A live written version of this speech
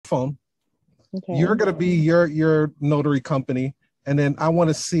phone. Okay. You're going to be your notary company. And then I want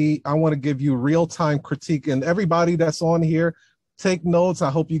to give you real-time critique. And everybody that's on here, take notes. I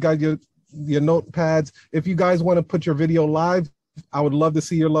hope you got your notepads. If you guys want to put your video live, I would love to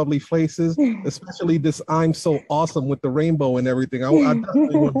see your lovely faces, especially this I'm so awesome with the rainbow and everything. I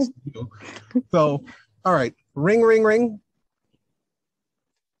definitely want to see you. So, all right. Ring, ring, ring.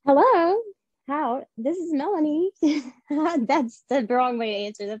 Hello. How? This is Melanie. That's the wrong way to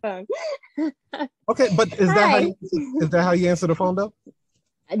answer the phone. Okay, but is that how you answer the phone though?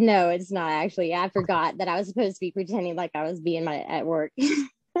 No, it's not actually. I forgot that I was supposed to be pretending like I was being at work.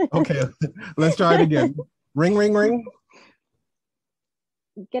 Okay, let's try it again. Ring, ring, ring.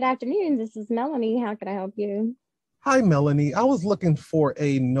 Good afternoon. This is Melanie. How can I help you? Hi, Melanie. I was looking for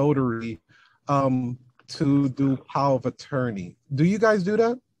a notary to do power of attorney. Do you guys do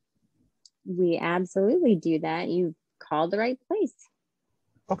that? We absolutely do that. You called the right place.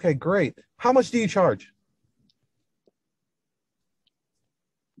 Okay, great. How much do you charge?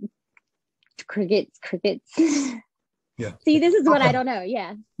 Crickets. Yeah. See, this is what I don't know.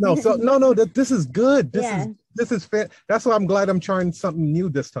 Yeah. No, this is good. This is fair. That's why I'm glad I'm trying something new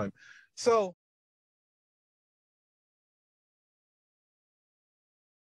this time. So